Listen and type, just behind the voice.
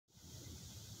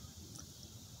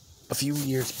A few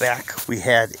years back, we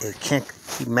had a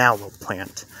Kankakee Mallow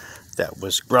plant that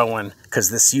was growing, because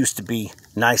this used to be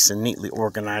nice and neatly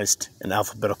organized in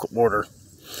alphabetical order.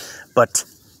 But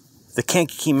the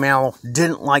Kankakee Mallow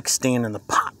didn't like staying in the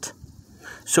pot,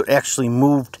 so it actually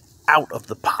moved out of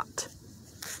the pot.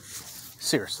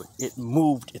 Seriously, it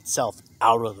moved itself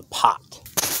out of the pot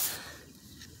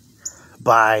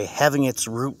by having its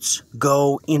roots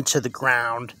go into the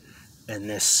ground and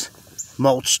this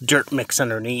mulch dirt mix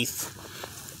underneath,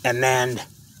 and then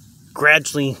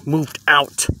gradually moved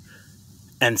out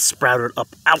and sprouted up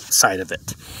outside of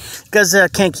it. Because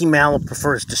Kankakee Mallow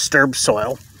prefers disturbed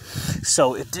soil,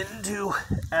 so it didn't do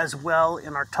as well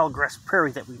in our tall grass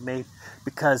prairie that we made,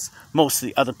 because most of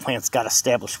the other plants got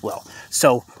established well.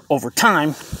 So over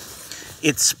time,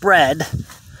 it spread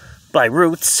by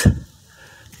roots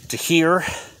to here,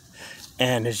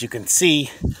 and as you can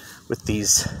see with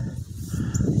these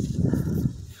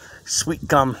sweet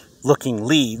gum looking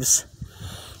leaves,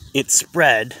 it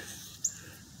spread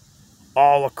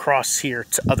all across here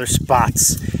to other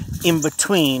spots in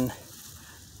between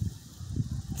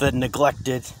the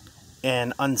neglected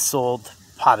and unsold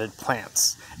potted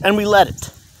plants. And we let it,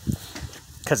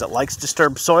 because it likes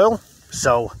disturbed soil.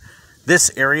 So this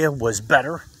area was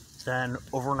better than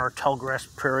over in our tall grass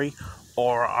prairie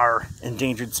or our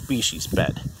endangered species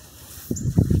bed.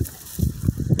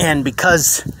 And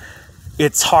because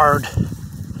it's harder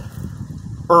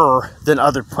than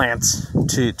other plants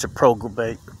to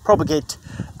propagate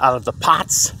out of the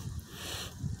pots,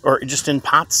 or just in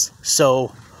pots,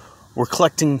 so we're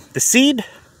collecting the seed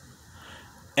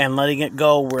and letting it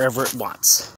go wherever it wants.